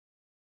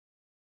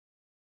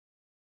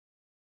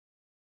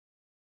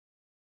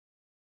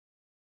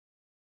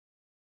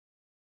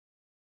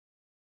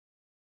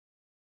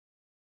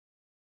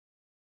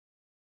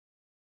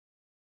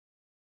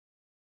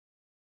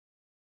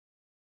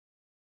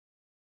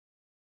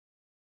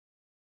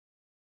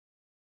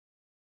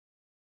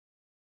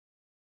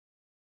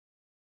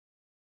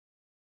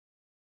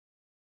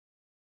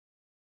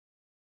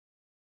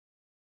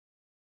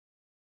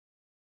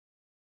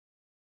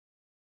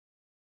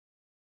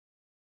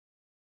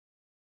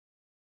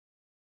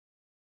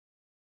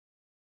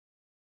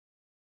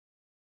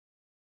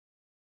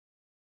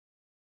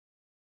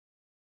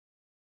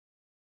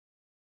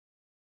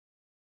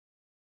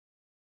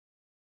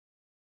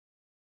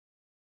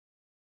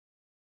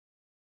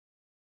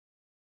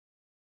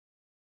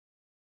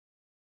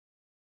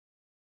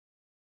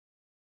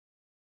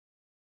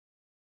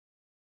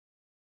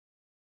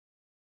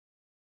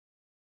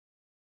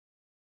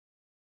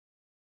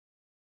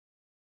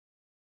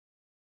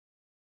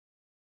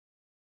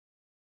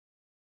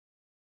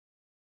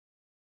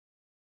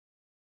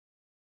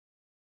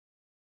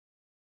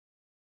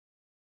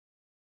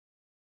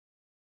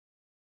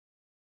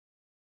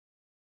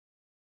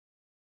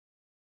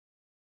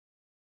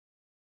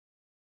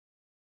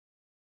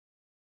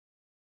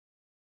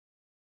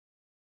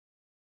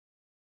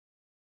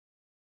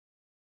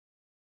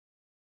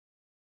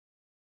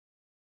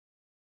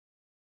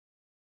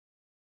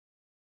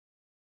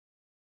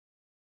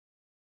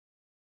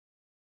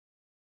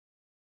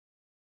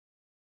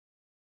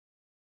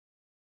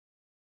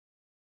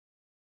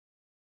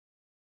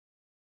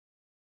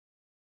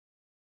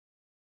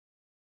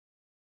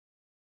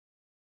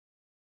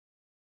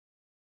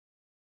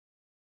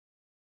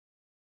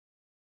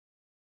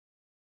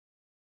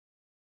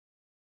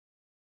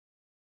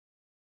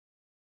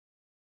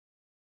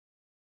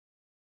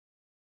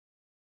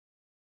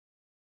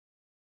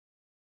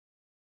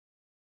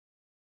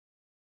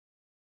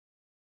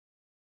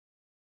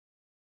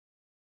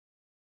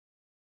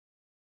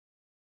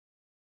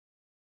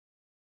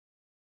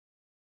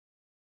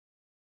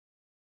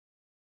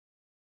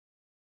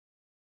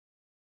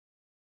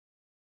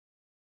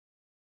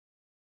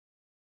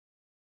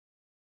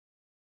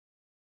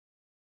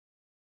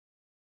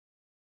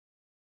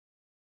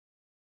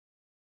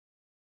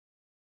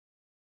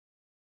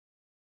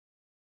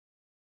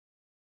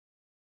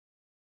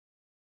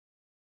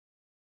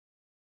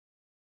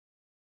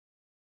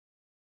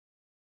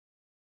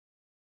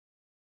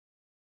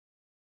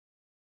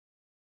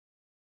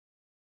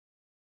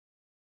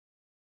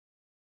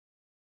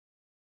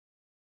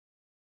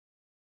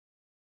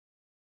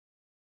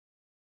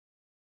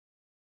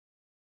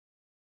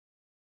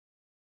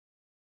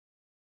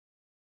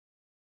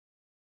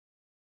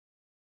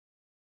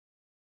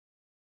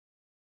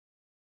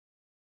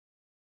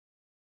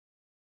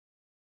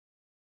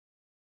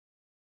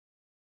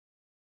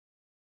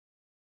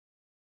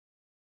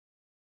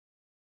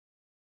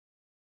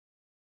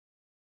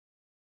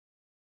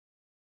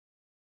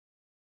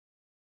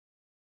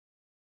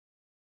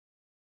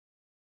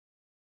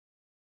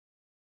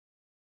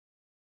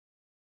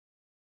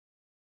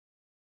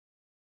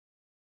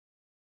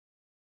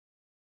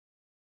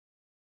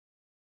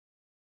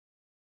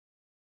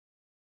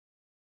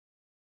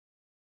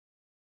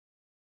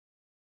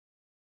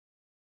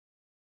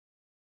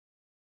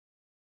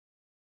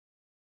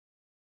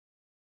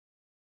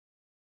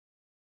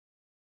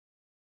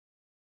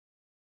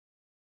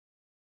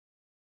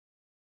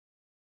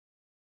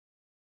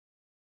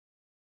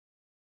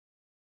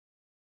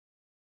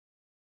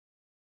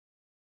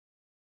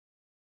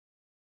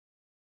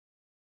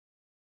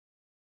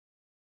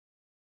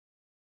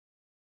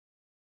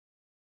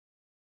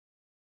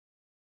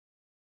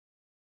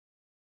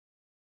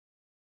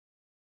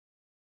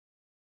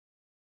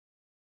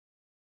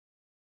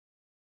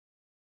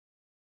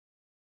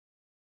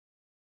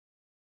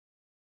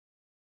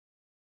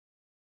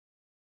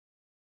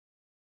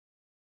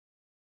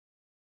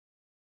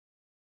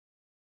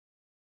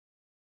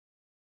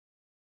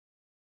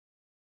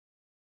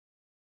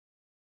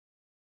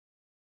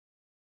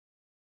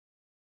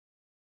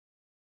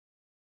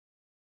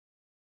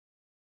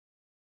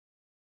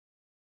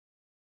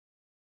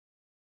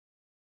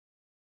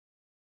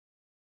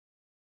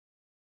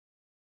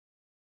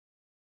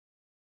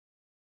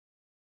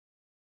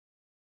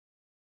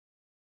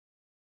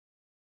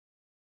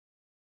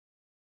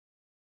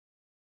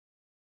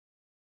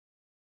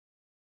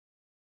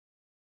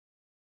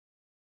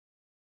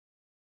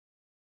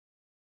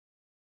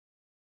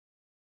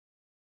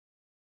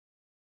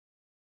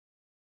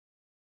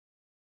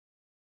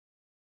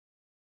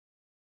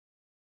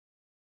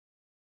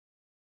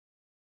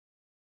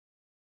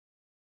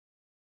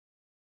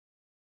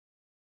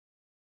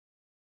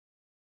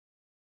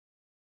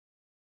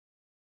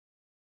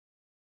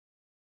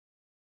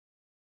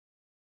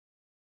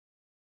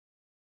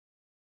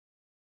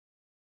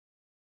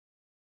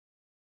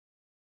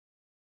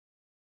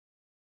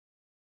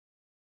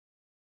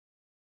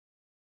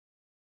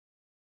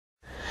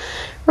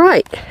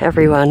Right,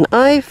 everyone,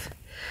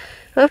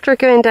 after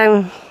going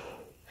down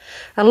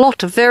a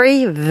lot of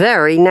very,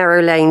 very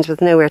narrow lanes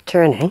with nowhere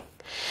turning,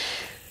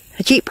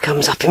 a jeep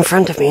comes up in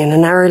front of me in a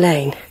narrow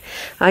lane.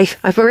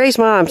 I've raised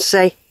my arm to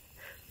say,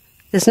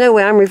 there's no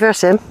way I'm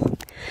reversing.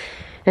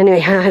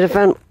 Anyway, I had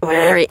a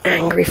very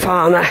angry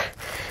farmer.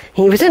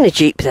 He was in a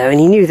jeep though,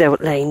 and he knew the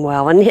lane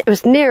well, and it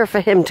was nearer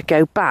for him to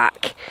go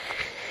back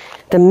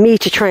than me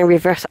to try and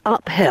reverse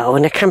uphill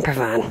in a camper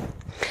van.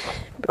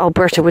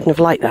 Alberta wouldn't have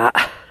liked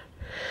that.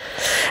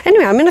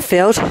 Anyway, I'm in a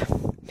field.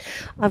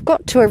 I've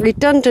got to a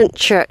redundant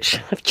church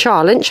of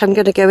Charlynch. I'm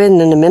going to go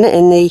in a minute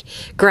in the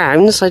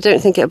grounds. I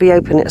don't think it'll be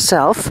open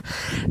itself.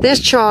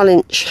 There's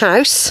Charlynch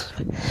House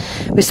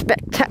with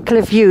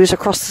spectacular views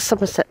across the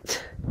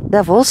Somerset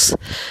levels,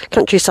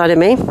 countryside I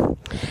mean.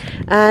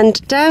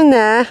 And down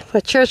there,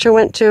 a church I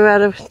went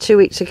to 2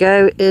 weeks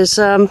ago is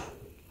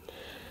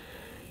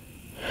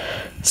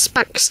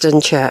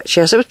Spaxton Church.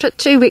 Yes, it was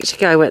 2 weeks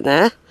ago I went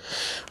there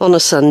on a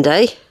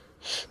Sunday.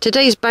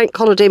 Today's Bank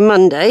Holiday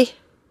Monday,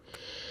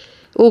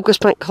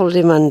 August Bank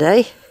Holiday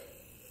Monday.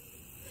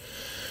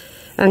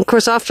 And of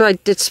course after I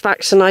did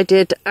Spaxton I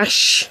did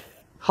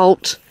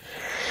Holt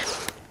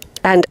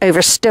and over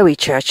Stowey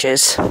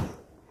churches.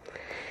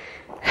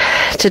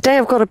 Today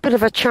I've got a bit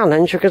of a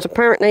challenge because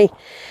apparently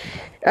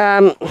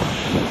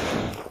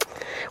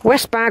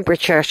West Bagborough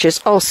Church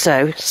is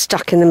also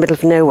stuck in the middle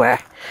of nowhere.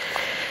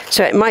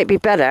 So it might be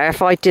better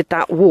if I did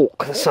that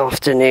walk this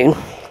afternoon.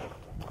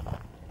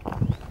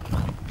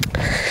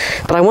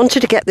 But I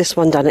wanted to get this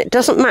one done. It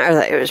doesn't matter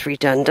that it was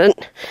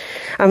redundant.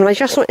 I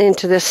just went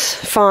into this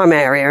farm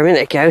area a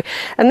minute ago,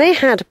 and they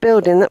had a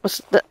building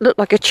that looked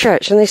like a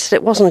church, and they said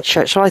it wasn't a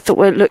church. So I thought,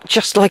 well, it looked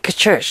just like a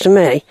church to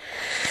me.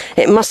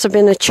 It must have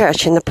been a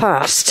church in the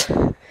past.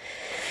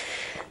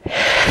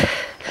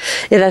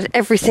 It had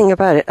everything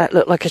about it that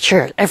looked like a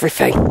church.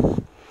 Everything.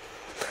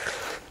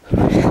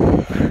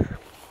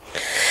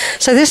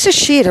 So this is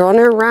Sheila on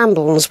her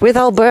rambles with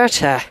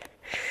Alberta.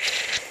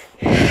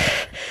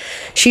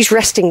 She's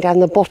resting down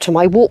the bottom.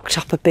 I walked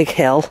up a big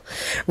hill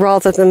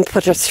rather than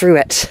put her through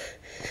it.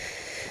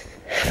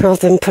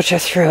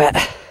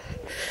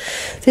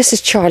 This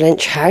is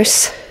Charlynch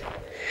House.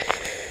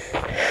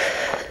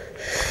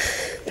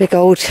 Big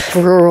old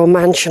rural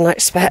mansion, I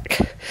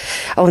expect.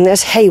 Oh, and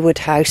there's Haywood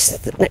House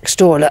next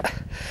door, look.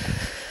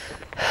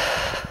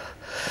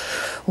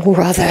 All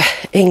rather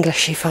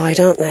Englishified,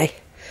 aren't they?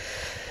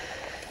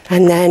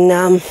 And then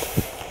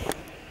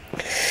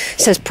it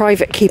says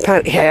private keep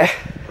out here.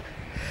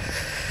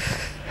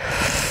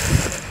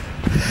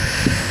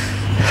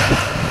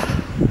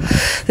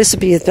 This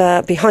will be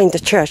behind the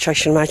church, I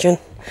should imagine.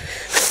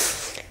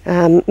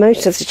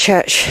 Most of the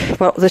church,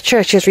 well, the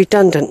church is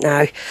redundant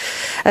now,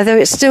 although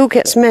it still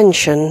gets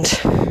mentioned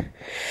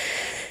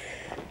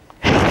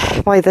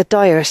by the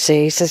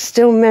diocese. It's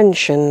still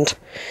mentioned,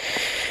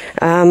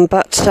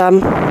 but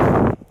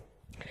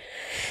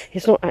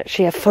it's not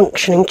actually a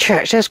functioning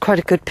church. There's quite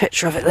a good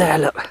picture of it there,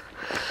 look.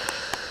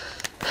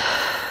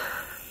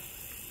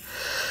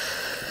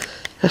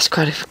 That's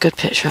quite a good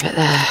picture of it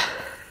there.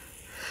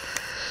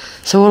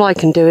 So all I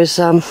can do is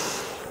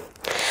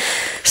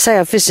say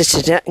I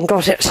visited it and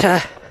got it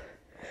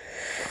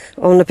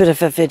on a bit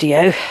of a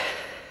video.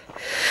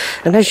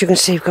 And as you can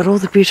see, we've got all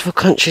the beautiful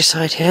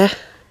countryside here.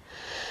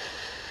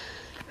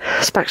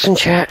 Spaxton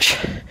Church.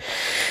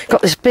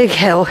 Got this big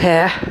hill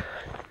here.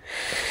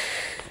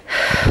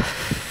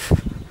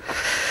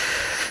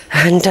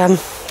 And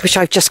which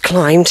I've just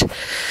climbed.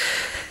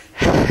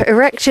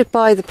 Erected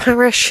by the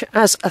parish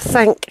as a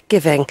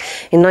thanksgiving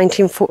in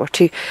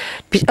 1940.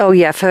 Oh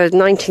yeah, for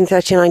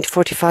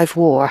 1939-45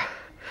 war.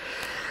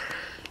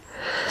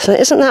 So it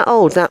isn't that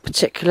old, that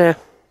particular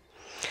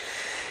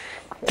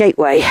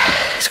gateway.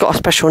 It's got a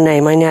special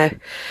name, I know.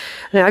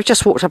 Now, I've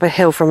just walked up a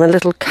hill from a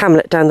little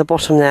hamlet down the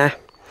bottom there.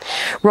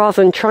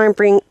 Rather than try and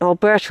bring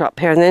Alberta up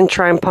here and then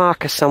try and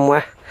park her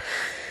somewhere.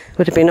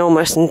 Would have been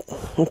almost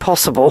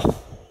impossible.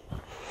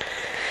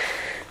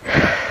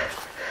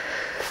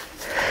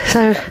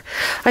 So,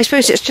 I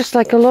suppose it's just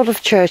like a lot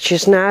of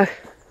churches now.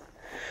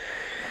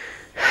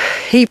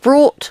 He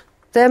brought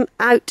them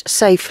out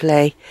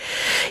safely.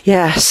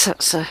 Yes,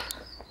 that's a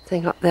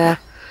thing up there.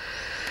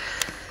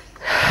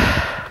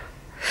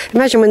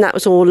 Imagine when that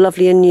was all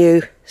lovely and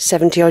new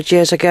 70 odd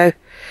years ago.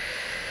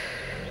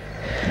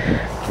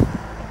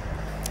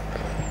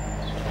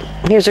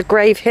 Here's a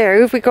grave here.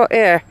 Who have we got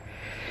here?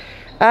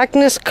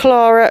 Agnes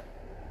Clara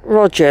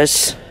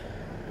Rogers.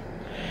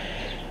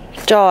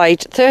 Died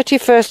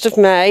 31st of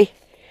May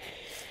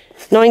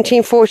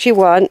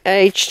 1941,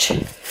 aged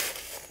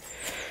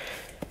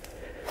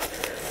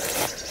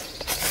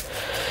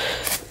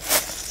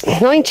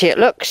 90 it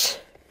looks,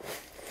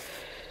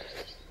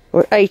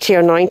 or 80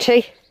 or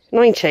 90.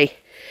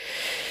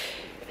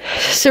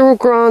 Cyril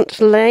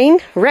Grant Lane,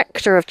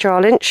 rector of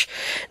Charlynch,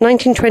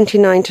 1929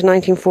 to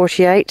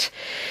 1948.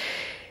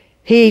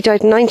 He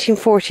died in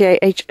 1948,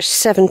 aged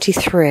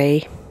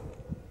 73.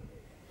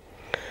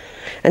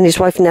 And his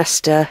wife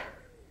Nesta.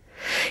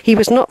 He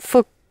was not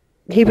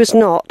he was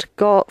not.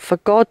 For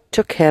God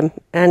took him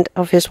and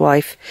of his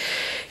wife.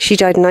 She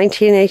died in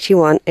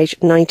 1981,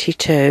 aged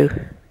 92.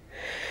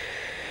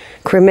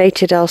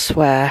 Cremated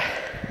elsewhere.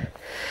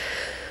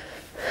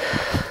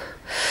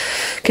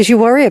 Because you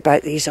worry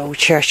about these old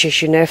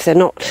churches, you know, if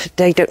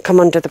they don't come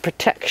under the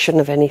protection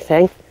of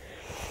anything.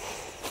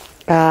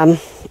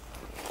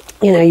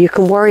 You know, you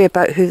can worry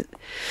about who...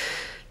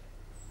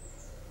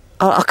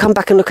 I'll come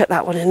back and look at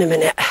that one in a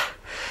minute.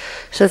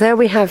 So there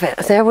we have it.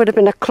 There would have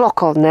been a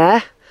clock on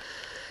there.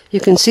 You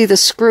can see the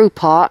screw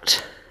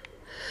part.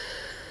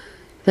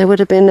 There would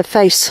have been a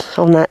face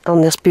on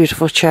this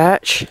beautiful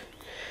church.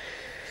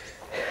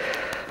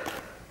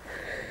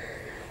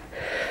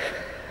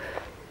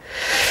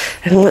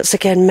 And once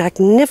again,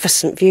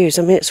 magnificent views.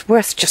 I mean, it's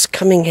worth just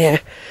coming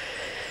here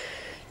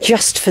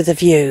just for the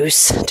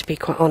views, to be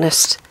quite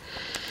honest.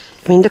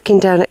 I mean, looking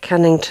down at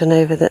Cannington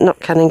over there, not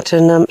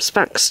Cannington,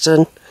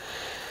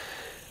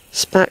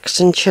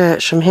 Spaxton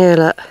Church from here,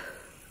 look.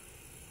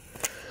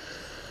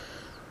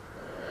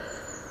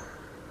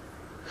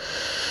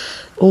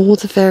 All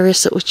the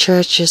various little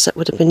churches that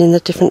would have been in the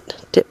different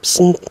dips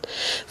and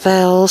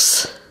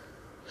valleys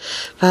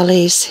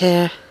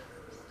here.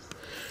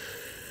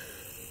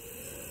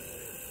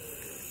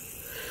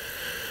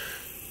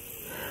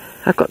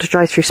 I've got to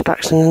drive through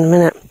Spaxton in a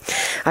minute.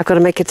 I've got to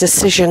make a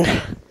decision.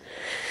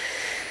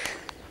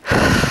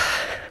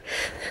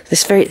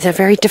 They're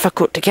very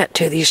difficult to get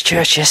to, these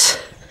churches.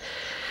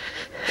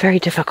 Very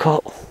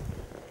difficult.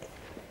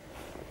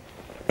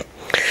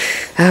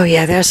 Oh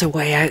yeah, there's a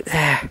way out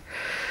there.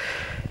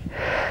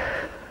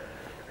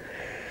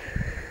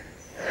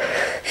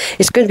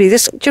 It's going to be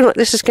this. Do you know what?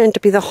 This is going to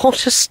be the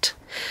hottest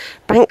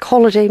bank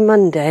holiday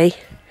Monday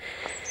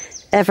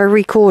ever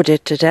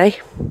recorded today.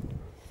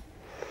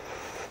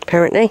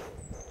 Apparently.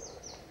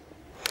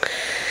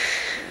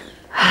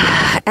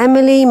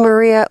 Emily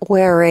Maria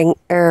Waring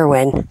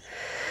Irwin.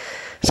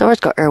 So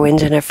I've got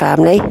Irwins in her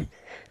family.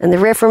 And the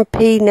Reverend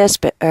P.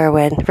 Nesbitt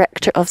Irwin,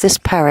 rector of this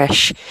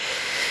parish,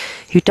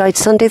 who died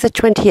Sunday the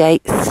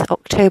 28th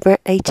October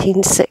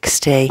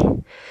 1860.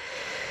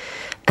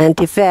 And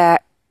Dever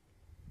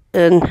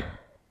and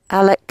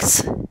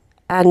Alex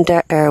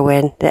Ander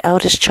Irwin, the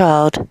eldest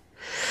child,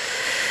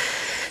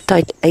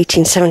 died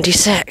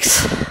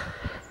 1876.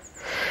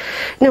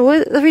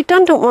 Now, the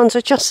redundant ones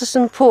are just as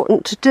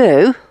important to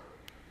do.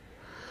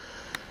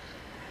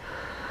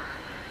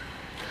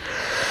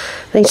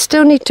 They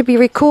still need to be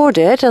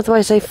recorded,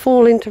 otherwise they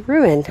fall into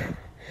ruin.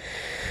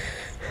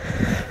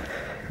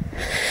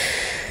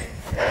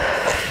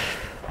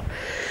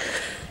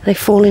 They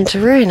fall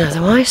into ruin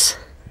otherwise.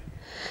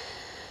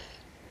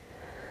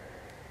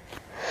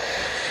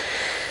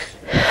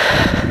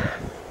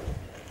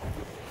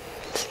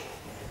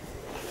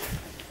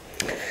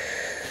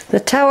 The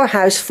Tower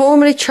House,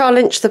 formerly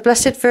Charlynch the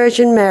Blessed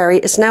Virgin Mary,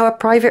 is now a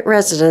private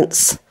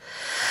residence.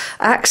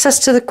 Access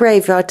to the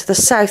graveyard to the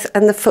south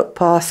and the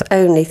footpath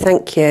only,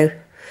 thank you.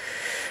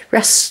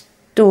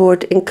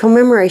 Restored in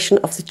commemoration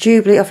of the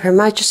Jubilee of Her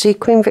Majesty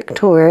Queen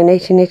Victoria in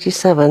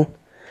 1887.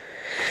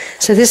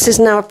 So this is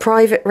now a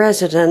private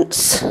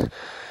residence.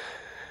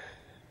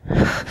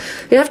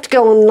 You have to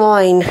go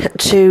online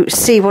to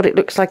see what it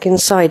looks like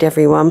inside,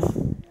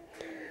 everyone.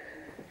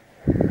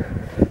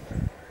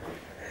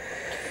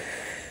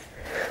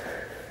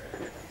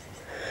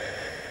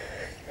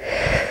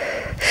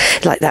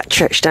 Like that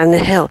church down the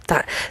hill,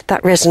 that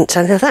residence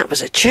down there, that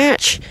was a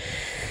church.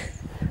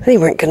 They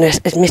weren't going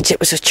to admit it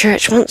was a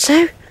church once,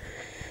 though.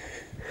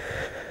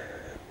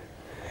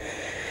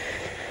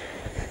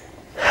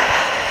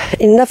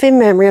 In loving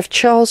memory of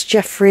Charles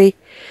Geoffrey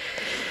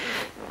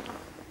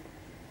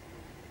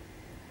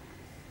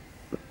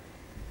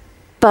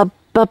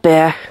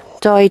Bubbear,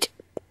 died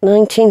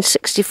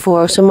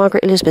 1964, so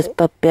Margaret Elizabeth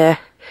Bubbear,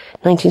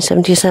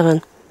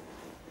 1977.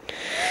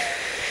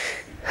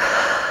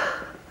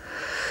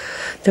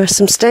 There are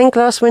some stained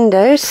glass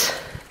windows.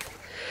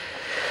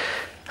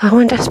 I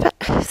wonder, if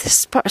this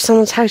is part of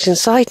someone's house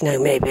inside now,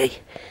 maybe.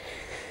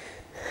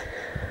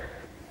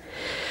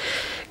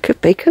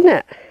 Could be, couldn't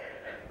it?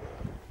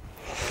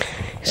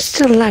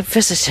 Still allow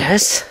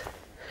visitors.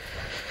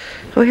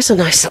 Oh, here's a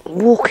nice little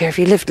walk here if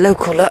you lived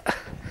local, look.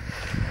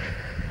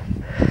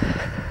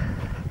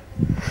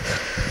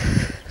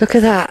 Look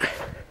at that.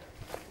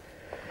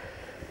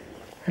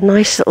 A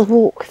nice little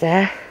walk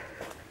there.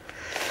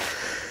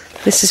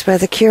 This is where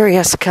the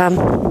curious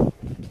come.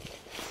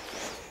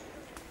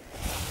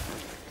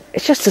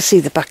 It's just to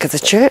see the back of the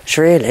church,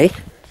 really.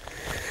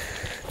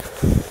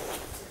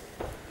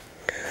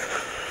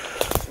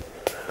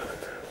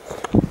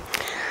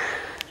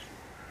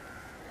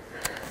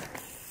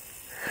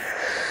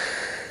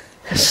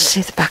 Just to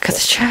see the back of the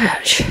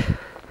church.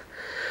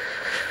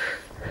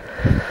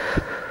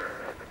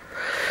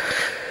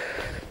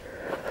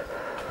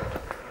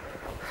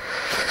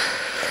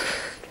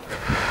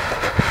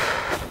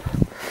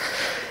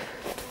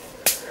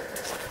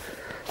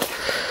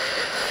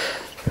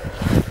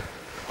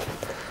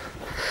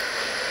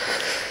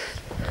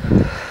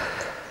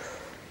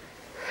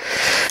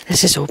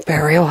 This is all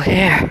burial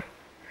here.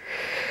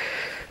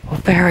 All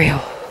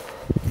burial.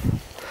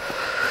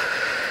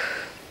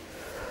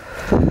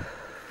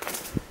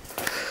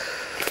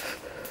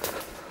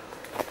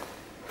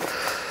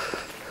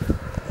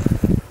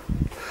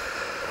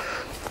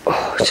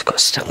 Oh, it's got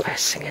stung by a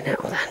singing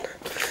nettle then.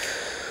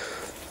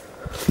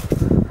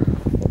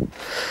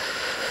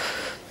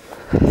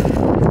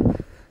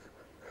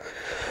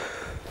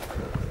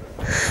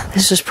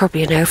 This was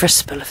probably an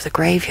overspill of the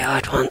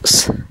graveyard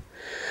once.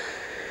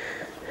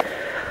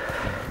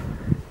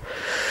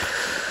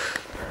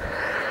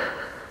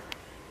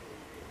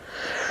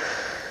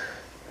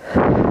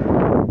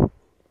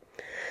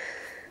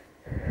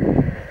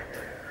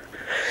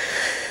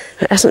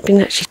 It hasn't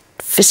been actually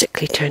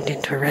physically turned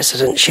into a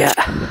residence yet.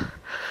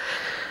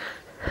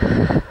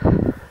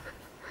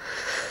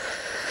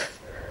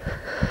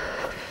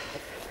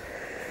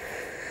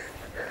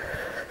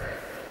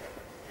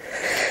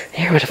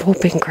 Here would have all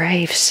been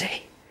graves,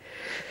 see?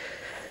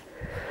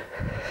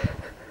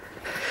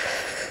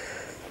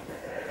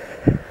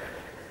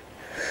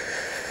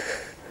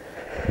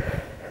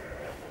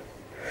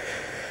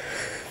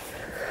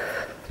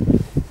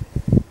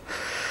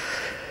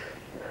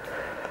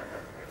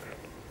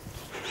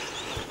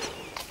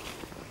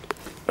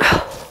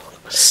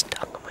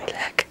 Stung on my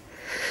leg.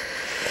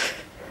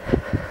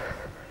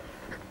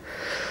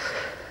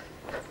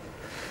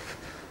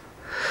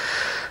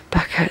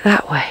 Back out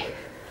that way.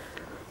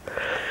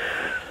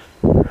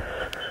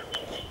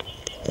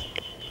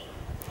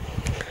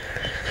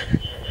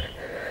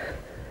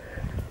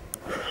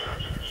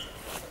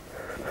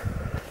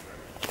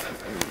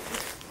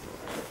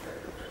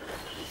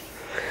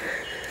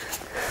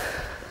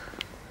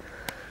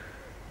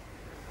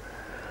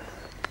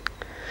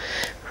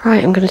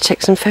 Right, I'm going to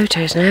take some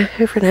photos now,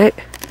 over and out.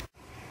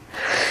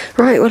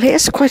 Right, well it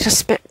is quite a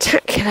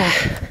spectacular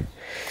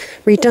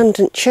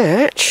redundant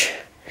church.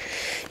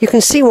 You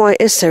can see why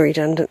it is so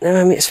redundant now.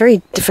 I mean, it's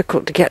very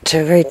difficult to get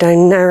to, very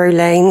down narrow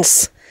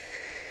lanes.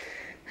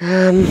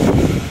 You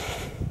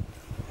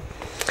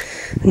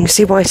can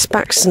see why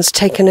Spaxton's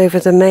taken over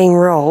the main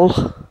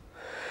role.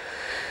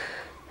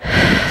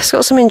 It's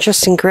got some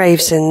interesting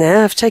graves in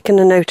there. I've taken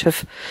a note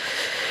of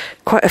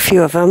quite a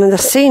few of them, and the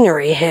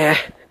scenery here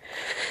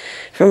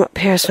from up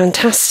here is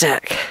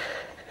fantastic.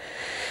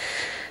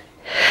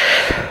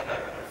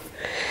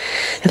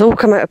 It'll all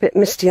come out a bit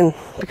misty and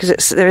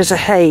because there is a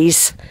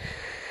haze.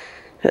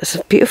 It's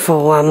a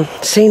beautiful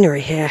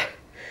scenery here.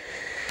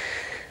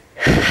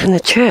 And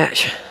the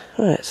church.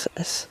 Oh,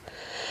 it's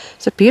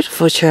a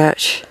beautiful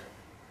church.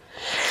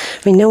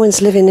 I mean, no one's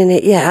living in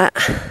it yet.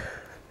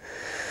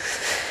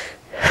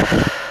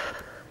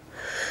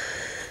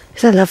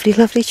 It's a lovely,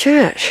 lovely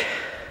church.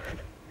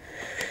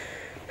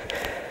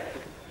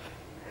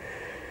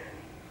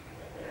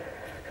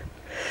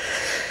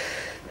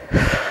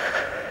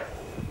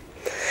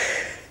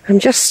 I'm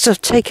just sort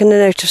of taking a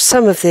note of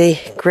some of the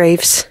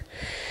graves.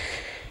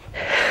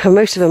 And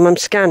most of them I'm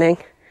scanning.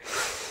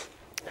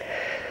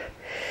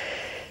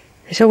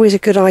 It's always a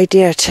good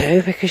idea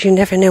too, because you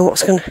never know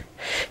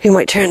who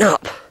might turn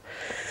up.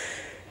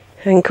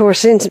 And of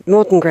course, in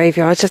modern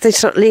graveyards, if they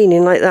start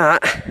leaning like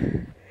that,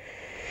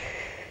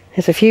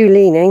 there's a few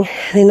leaning,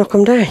 they knock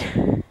them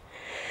down.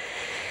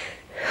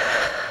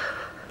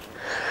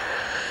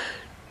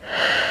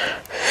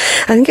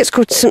 I think it's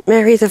called St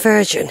Mary the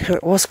Virgin, or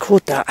it was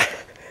called that.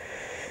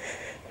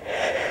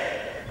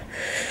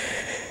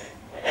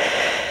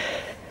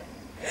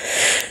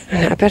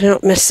 I better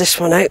not miss this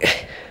one out.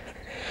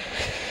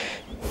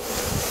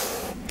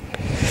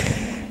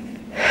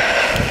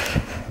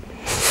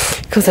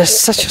 God, there's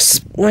such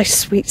a nice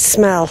sweet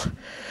smell.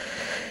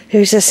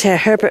 Who's this here?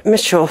 Herbert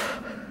Mitchell,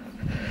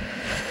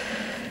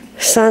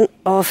 son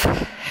of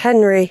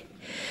Henry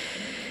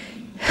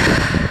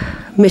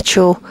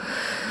Mitchell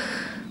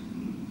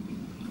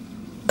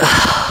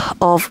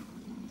of,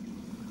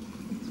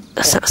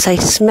 say,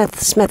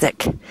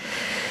 Smethwick,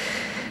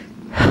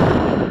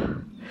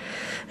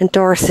 and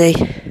Dorothy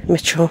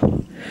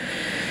Mitchell.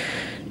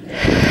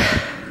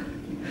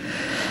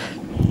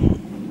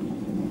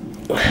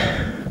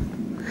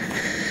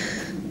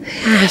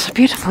 Yeah, it's a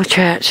beautiful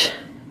church.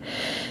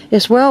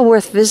 It's well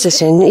worth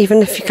visiting,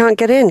 even if you can't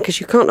get in, because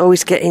you can't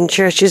always get in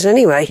churches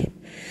anyway.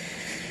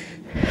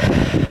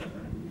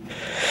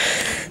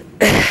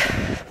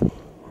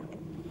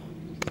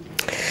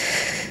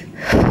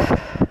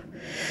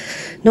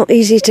 Not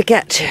easy to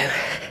get to.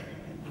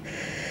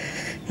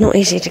 Not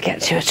easy to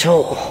get to at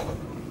all.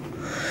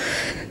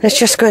 Let's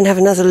just go and have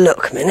another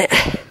look a minute.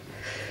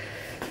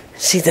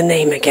 See the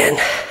name again.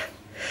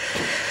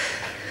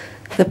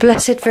 The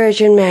Blessed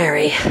Virgin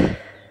Mary.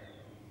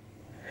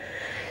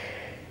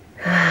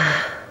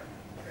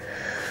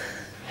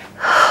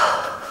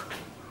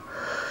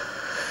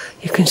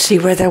 You can see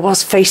where there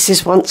was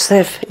faces once.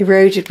 They've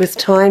eroded with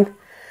time.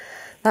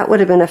 That would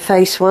have been a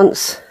face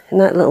once in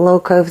that little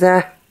alcove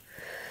there.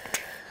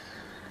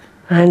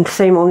 And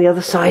same on the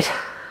other side.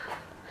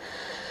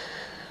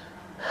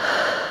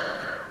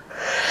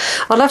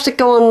 I'll have to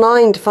go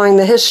online to find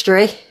the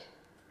history.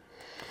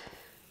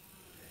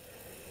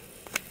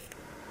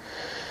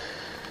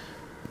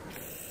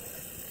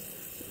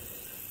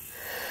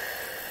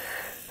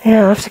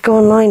 Yeah, I have to go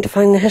online to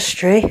find the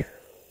history.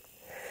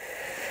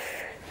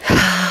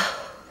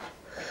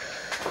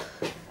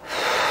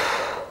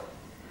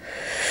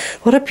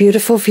 What a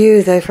beautiful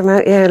view though from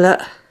out here,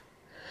 look.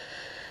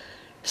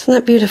 Isn't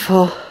that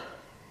beautiful?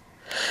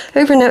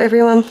 Over and out,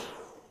 everyone.